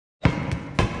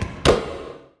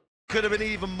Could have been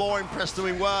even more impressed than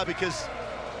we were, because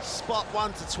spot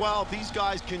 1 to 12, these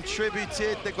guys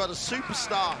contributed. They've got a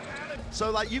superstar. So,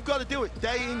 like, you've got to do it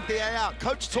day in, day out.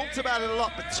 Coach talks about it a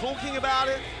lot, but talking about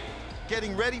it,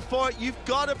 getting ready for it, you've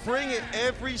got to bring it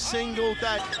every single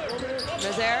day.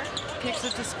 Nazaire kicks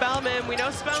it to Spellman. We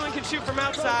know Spellman can shoot from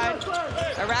outside.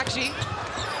 Arakji,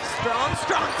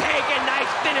 strong take, and nice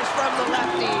finish from the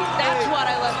lefty. That's what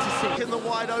I love to see. In the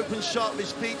wide open shot,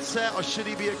 his feet set, or should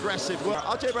he be aggressive? Well,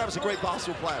 RJ Barrett's a great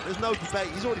basketball player. There's no debate.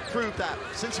 He's already proved that.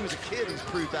 Since he was a kid, he's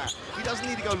proved that. He doesn't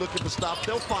need to go looking for stuff.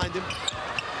 They'll find him.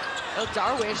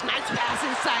 Darwish, nice pass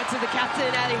inside to the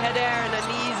captain, Ali Hader, and an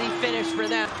easy finish for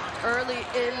them early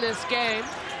in this game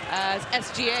as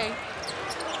SGA,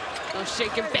 little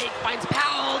shake and bake, finds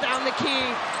Powell down the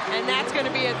key, and that's going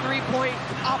to be a three-point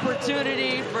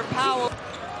opportunity for Powell.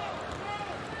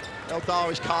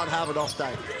 Darwish can't have an off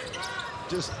day.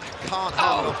 Just can't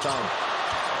have an off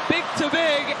day. Big to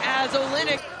big as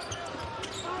Olynyk.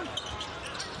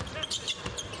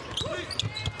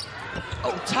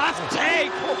 Tough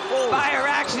take by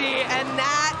Arakji, and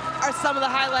that are some of the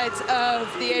highlights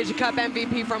of the Asia Cup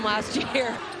MVP from last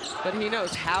year. But he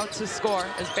knows how to score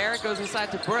as Barrett goes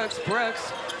inside to Brooks.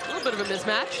 Brooks, a little bit of a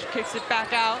mismatch, kicks it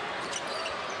back out.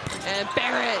 And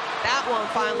Barrett, that one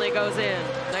finally goes in.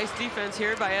 Nice defense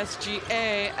here by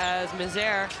SGA as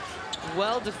Nazaire,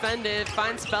 well defended,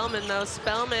 finds Spellman though.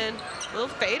 Spellman, little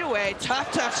fadeaway,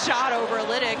 tough shot over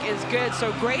Olynyk is good.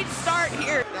 So great start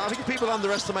here. I think people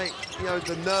underestimate,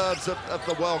 the nerves of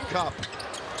the World Cup.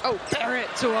 Barrett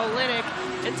to Olynyk.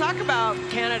 And talk about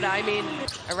Canada. I mean,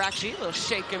 Arakji, little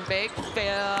shake and bake,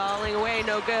 failing away,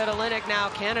 no good. Olynyk now,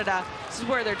 Canada. This is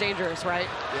where they're dangerous, right?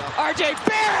 Yeah. RJ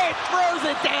Barrett throws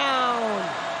it down.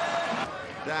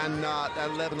 Than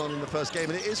Lebanon in the first game,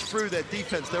 and it is through their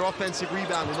defense, their offensive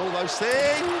rebound, and all those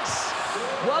things.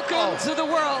 Welcome to the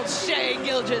world, Shai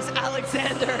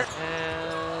Gilgeous-Alexander.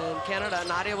 And Canada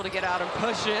not able to get out and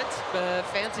push it, but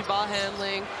fancy ball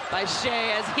handling by Shai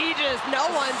as no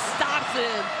one stops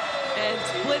him and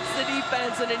splits the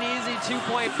defense, and an easy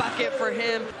two-point bucket for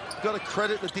him. Got to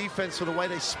credit the defense for the way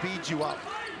they speed you up.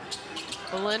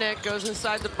 Olynyk goes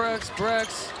inside the Brooks.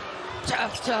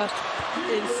 Tough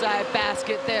inside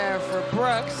basket there for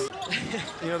Brooks.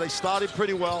 They started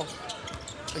pretty well,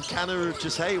 and Canada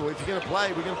just, hey, well, if you're going to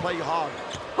play, we're going to play you hard.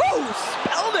 Woo!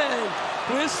 Spellman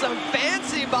with some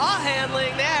fancy ball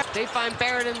handling there. They find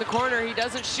Barrett in the corner. He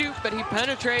doesn't shoot, but he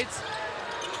penetrates.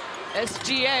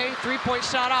 SGA, three-point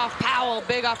shot off. Powell,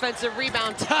 big offensive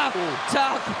rebound. Tough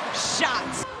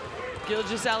shots.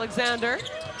 Gilgeous-Alexander.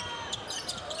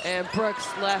 And Brooks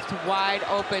left wide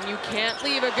open. You can't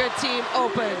leave a good team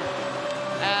open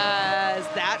as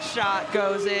that shot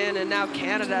goes in, and now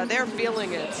Canada, they're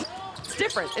feeling it. It's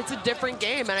different. It's a different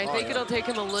game, and I think it'll take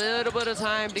him a little bit of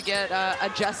time to get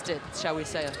adjusted, shall we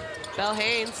say. Bell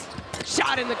Haynes,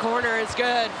 shot in the corner is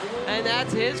good, and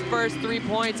that's his first 3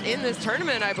 points in this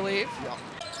tournament, I believe.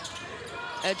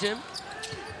 Ejim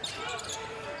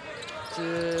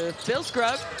to Phil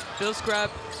Scrub.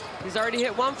 He's already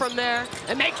hit one from there.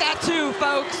 And make that two,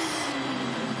 folks.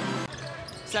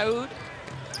 Saud.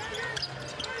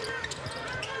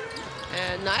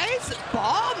 And nice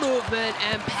ball movement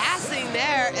and passing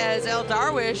there as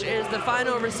Darwish is the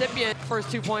final recipient. First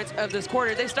 2 points of this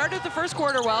quarter. They started the first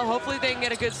quarter well. Hopefully they can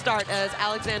get a good start as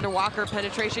Alexander Walker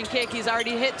penetration kick. He's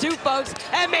already hit two, folks,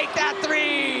 and make that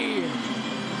three.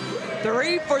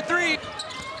 3 for 3.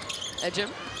 Ejim.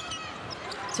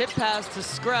 Tip pass to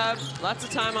Scrub. Lots of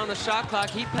time on the shot clock.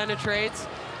 He penetrates.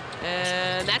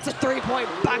 And that's a three-point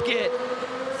bucket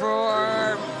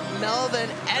for Melvin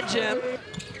Ejim.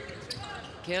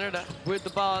 Canada with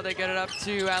the ball. They get it up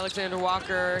to Alexander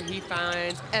Walker. He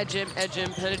finds Ejim.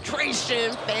 Ejim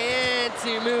penetration.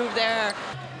 Fancy move there.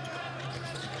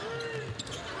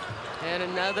 And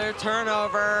another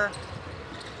turnover.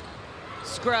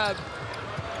 Scrub.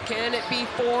 Can it be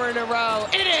 4 in a row?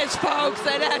 It is, folks,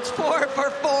 and that's 4 for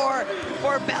 4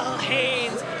 for Bell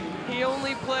Haynes. He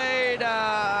only played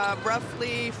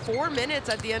roughly 4 minutes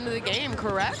at the end of the game,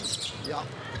 correct? Yeah.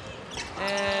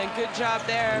 And good job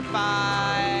there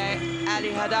by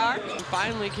Ali Hader. And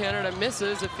finally, Canada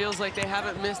misses. It feels like they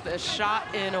haven't missed a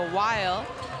shot in a while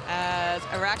as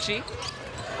Arakji.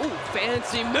 Ooh,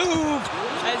 fancy move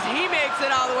as he makes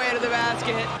it all the way to the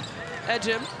basket.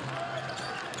 Ejim.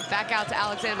 Back out to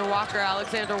Alexander Walker.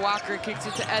 Alexander Walker kicks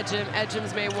it to Ejim.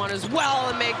 Ejim's made one as well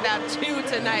and make that 2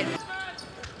 tonight.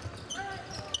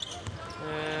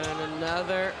 And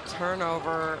another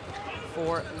turnover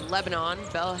for Lebanon.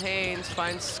 Bell Haynes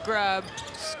finds Scrub.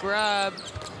 Wow.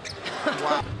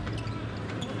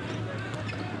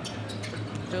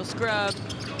 Phil Scrub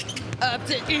up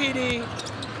to Edie.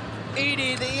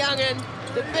 Edie, the youngin',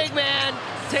 the big man,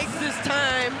 takes his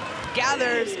time,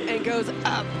 gathers, and goes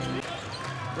up.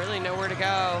 Really nowhere to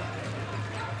go.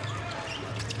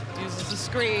 Uses the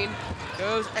screen,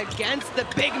 goes against the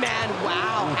big man.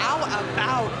 Wow, how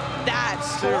about that?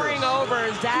 Scoring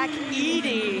over Zach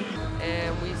Edie.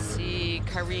 And we see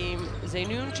Karim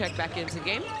Zainoun check back into the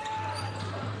game.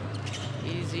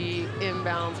 Easy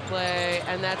inbounds play,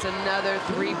 and that's another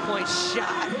three-point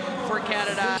shot for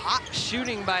Canada. Hot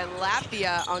shooting by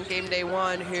Latvia on game day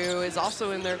one, who is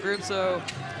also in their group. So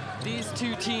these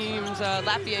two teams,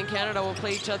 Latvia and Canada, will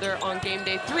play each other on game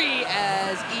day 3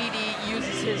 as Edie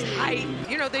uses his height.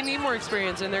 You know, they need more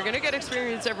experience, and they're going to get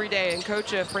experience every day. And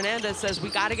Coach Fernandez says we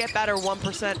got to get better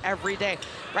 1% every day.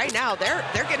 Right now, they're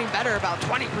getting better about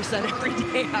 20% every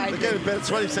day. They're getting better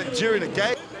 20% during the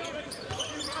game.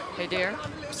 Hey, dear.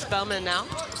 Spellman now.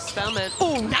 Spellman.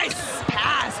 Oh, nice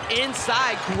pass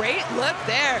inside. Great look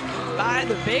there by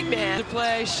the big man. To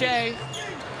play, Shea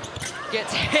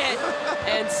gets hit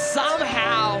and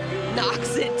somehow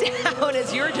knocks it down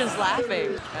as you're just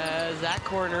laughing. As that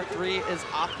corner 3 is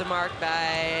off the mark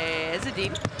by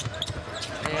Zadine.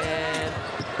 And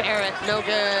Barrett, no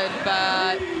good,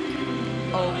 but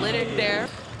Olynyk there.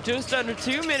 Just under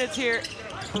 2 minutes here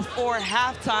before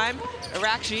halftime.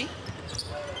 Arakshi.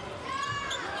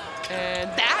 And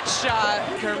that shot,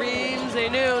 Karim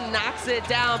Zainoun knocks it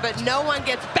down, but no one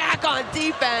gets back on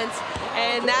defense,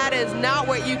 and that is not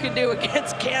what you can do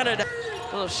against Canada.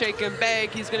 A little shake and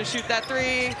bake, he's gonna shoot that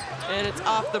 3, and it's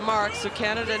off the mark. So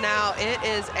Canada now, it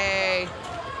is a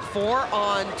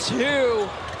 4-on-2.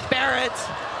 Barrett,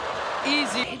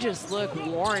 easy. They just look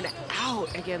worn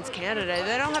out against Canada.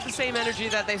 They don't have the same energy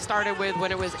that they started with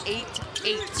when it was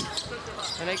 8-8.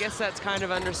 And I guess that's kind of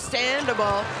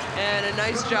understandable. And a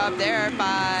nice job there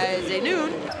by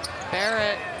Zainoun.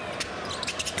 Barrett.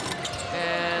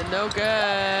 And no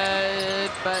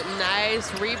good, but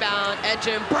nice rebound.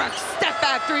 Edgin Brooks, step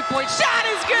back, three-point shot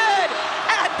is good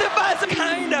at the buzzer.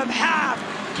 Kind of half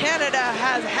Canada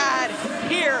has had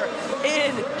here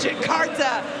in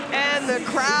Jakarta. And the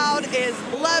crowd is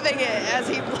loving it as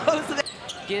he blows it.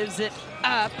 Gives it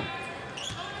up.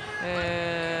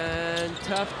 And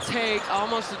tough take,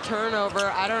 almost a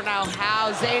turnover. I don't know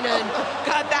how Zainoun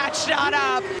got that shot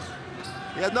up.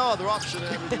 He had no other option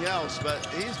and everything else, but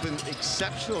he's been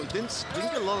exceptional. He didn't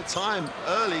get a lot of time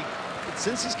early, but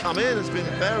since he's come in, it's been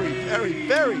very, very,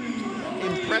 very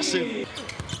impressive.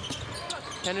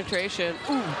 Penetration,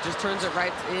 ooh, just turns it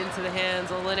right into the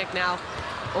hands. Olynyk now,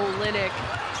 Olynyk,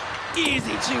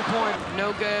 easy 2-point.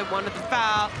 No good, wanted the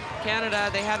foul.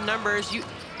 Canada, they have numbers. You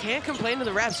can't complain to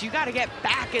the refs. You got to get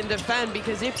back and defend,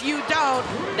 because if you don't,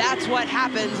 that's what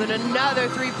happens. And another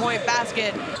 3-point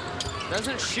basket.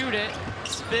 Doesn't shoot it.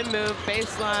 Spin move,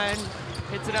 baseline,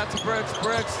 hits it out to Brooks.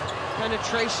 Brooks,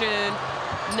 penetration,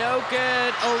 no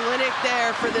good. Olynyk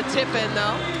there for the tip-in,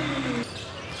 though.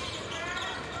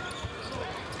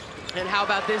 And how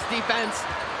about this defense?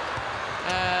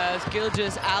 As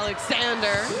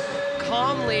Gilgeous-Alexander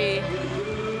calmly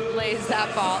lays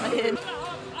that ball in.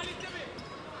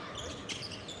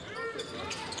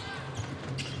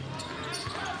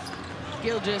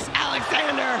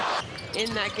 Gilgeous-Alexander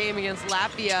in that game against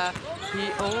Latvia. He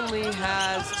only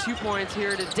has 2 points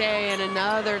here today and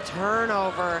another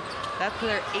turnover. That's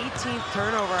their 18th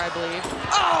turnover, I believe.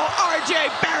 Oh, RJ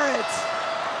Barrett!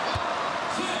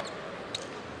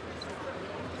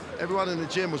 Everyone in the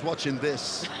gym was watching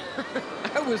this.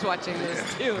 I was watching this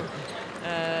too.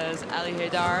 As Ali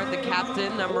Haidar, the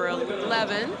captain, number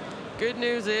 11. Good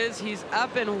news is he's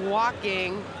up and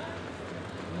walking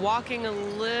a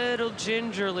little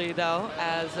gingerly, though,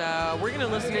 as we're going to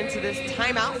listen into this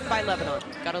timeout by Lebanon.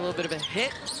 Got a little bit of a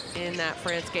hit in that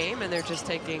France game, and they're just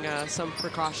taking some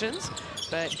precautions,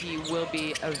 but he will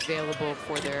be available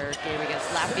for their game against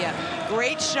Latvia.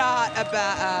 Great shot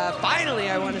about, finally,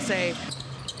 I want to say,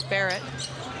 Barrett.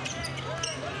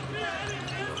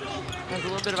 Has a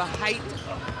little bit of a height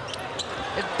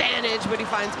advantage, but he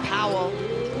finds Powell.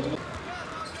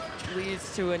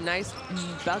 Leads to a nice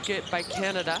bucket by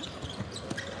Canada.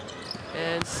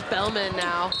 And Spellman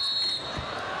now.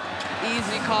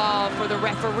 Easy call for the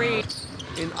referee.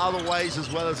 In other ways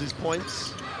as well as his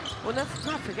points. Well, let's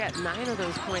not forget, 9 of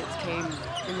those points came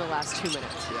in the last 2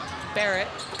 minutes. Yeah. Barrett,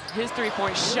 his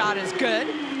 3-point shot is good.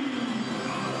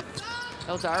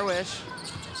 El Darwish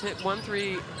hit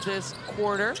 1-3 this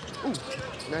quarter. Ooh,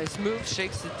 nice move,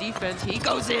 shakes the defense. He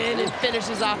goes in and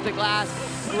finishes off the glass.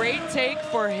 Great take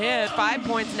for him. 5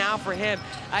 points now for him.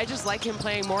 I just like him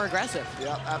playing more aggressive.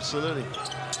 Yeah, absolutely.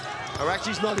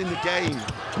 Arachi's not in the game.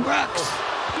 Brooks.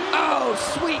 Oh,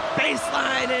 sweet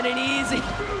baseline and an easy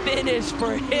finish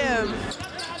for him.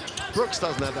 Brooks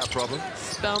doesn't have that problem.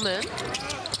 Spellman,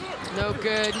 no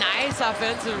good. Nice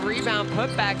offensive rebound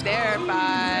put back there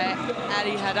by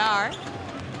Adi Hadar.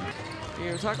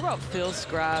 You talk about Phil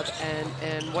Scrub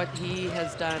and what he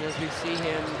has done as we see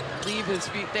him leave his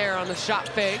feet there on the shot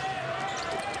fake.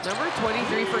 Number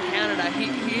 23 for Canada.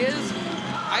 He is,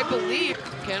 I believe,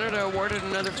 Canada awarded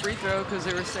another free throw because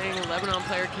they were saying a Lebanon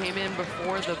player came in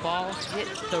before the ball hit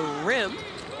the rim.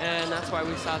 And that's why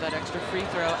we saw that extra free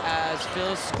throw as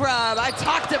Phil Scrub. I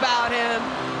talked about him.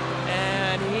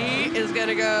 And he is going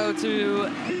to go to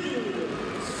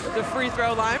the free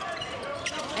throw line.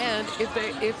 And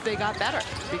if they got better,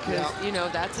 because, you know,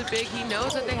 that's a big, he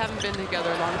knows that they haven't been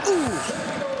together long.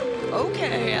 Ooh,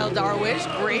 okay, El Darwish,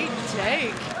 great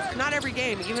take. Not every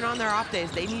game, even on their off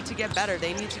days, they need to get better.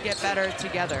 They need to get better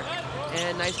together.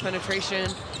 And nice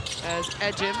penetration as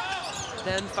Ejim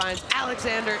then finds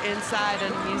Alexander inside,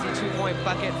 and an easy two-point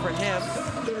bucket for him.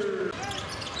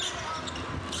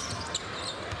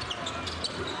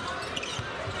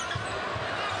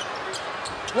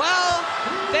 Well,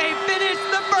 they finished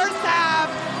the first half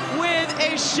with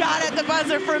a shot at the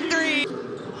buzzer from 3.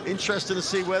 Interesting to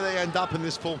see where they end up in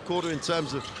this fourth quarter in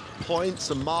terms of points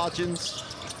and margins.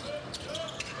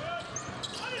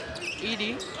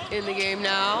 Edie in the game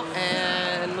now,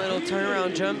 and little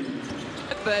turnaround jump,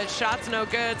 but shot's no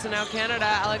good. So now Canada,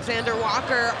 Alexander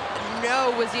Walker,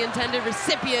 no, was the intended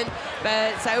recipient,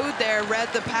 but Saud there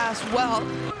read the pass well.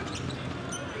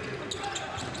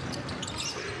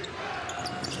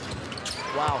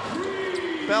 Wow.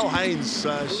 Bell Haynes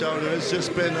shoulder has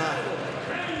just been,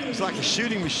 it's like a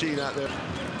shooting machine out there.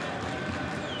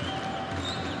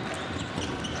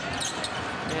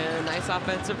 And nice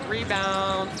offensive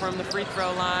rebound from the free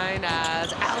throw line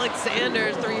as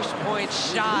Alexander's three-point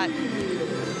shot.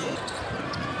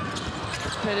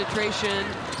 Penetration.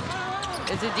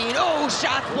 Izzadine, oh,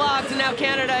 shot blocked, and now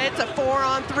Canada, it's a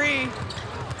 4-on-3.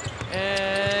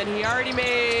 And he already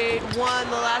made one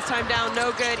the last time down,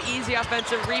 no good. Easy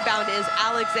offensive rebound is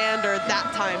Alexander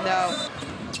that time, though.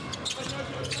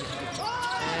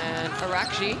 And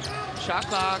Arakji, shot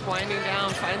clock winding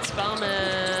down, finds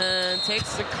Spellman,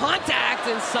 takes the contact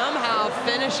and somehow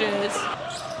finishes.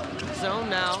 Zone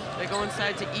now, they go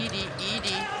inside to Edie.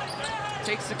 Edie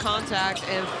takes the contact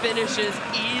and finishes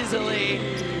easily.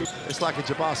 It's like a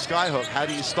Jabbar skyhook. How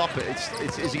do you stop it?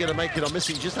 Is he going to make it or miss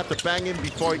it? You just have to bang him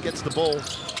before he gets the ball.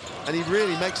 And he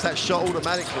really makes that shot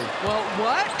automatically. Well,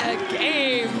 what a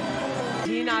game.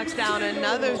 He knocks down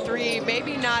another 3,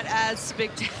 maybe not as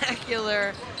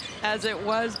spectacular as it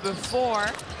was before,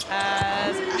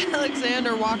 as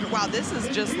Alexander Walker, wow, this is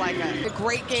just like a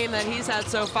great game that he's had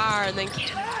so far. And then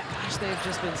Canada, gosh, they've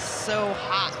just been so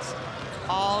hot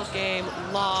all game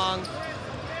long.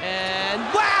 And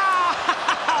wow!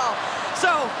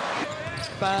 So,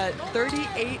 but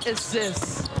 38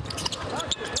 assists.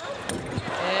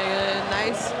 And a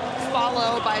nice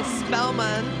follow by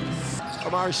Spellman.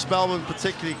 Omari Spellman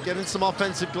particularly getting some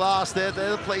offensive glass there.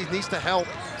 The other play needs to help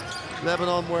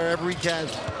Lebanon wherever he can.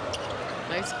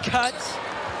 Nice cut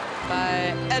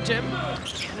by Ejim.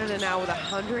 Canada now with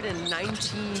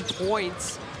 119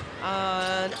 points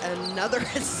on another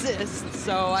assist.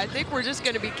 So I think we're just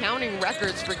going to be counting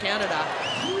records for Canada.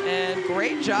 And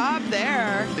great job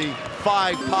there. The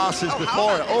 5 passes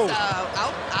before it.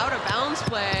 Out of bounds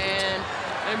play. And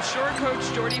I'm sure Coach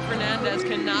Jordi Fernandez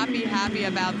cannot be happy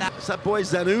about that. It's that boy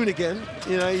Zanoun again.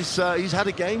 You know, he's had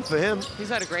a game for him. He's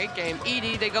had a great game.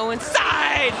 Edie, they go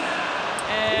inside,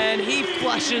 and he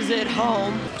flushes it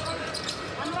home.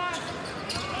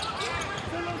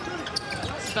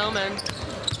 Spellman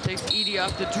takes Edie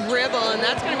off the dribble, and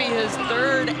that's going to be his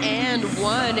 3rd and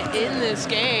 1 in this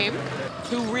game.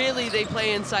 Who really they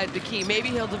play inside the key. Maybe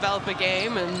he'll develop a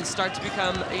game and start to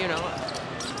become, you know,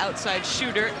 outside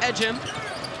shooter. Ejim,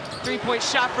 3-point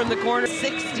shot from the corner,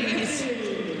 60s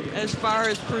as far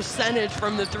as percentage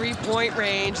from the 3-point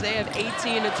range. They have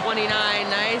 18 to 29.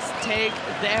 Nice take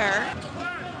there.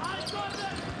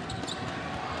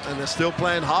 And they're still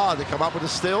playing hard. They come up with a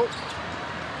steal.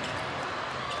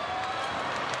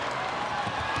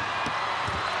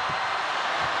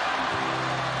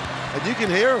 And you can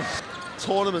hear them.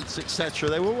 Tournaments, etc.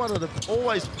 They were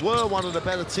always one of the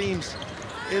better teams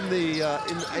in the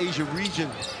Asia region.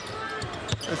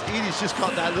 As Edie's just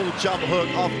got that little jump hook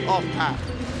off Pat.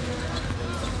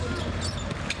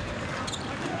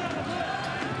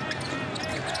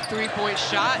 Three-point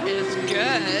shot is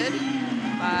good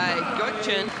by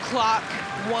Gökçen. Clock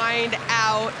wind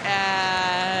out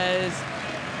as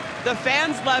the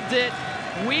fans loved it.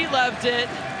 We loved it.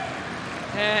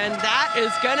 And that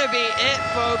is going to be it,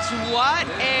 folks. What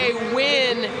a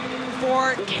win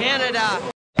for Canada.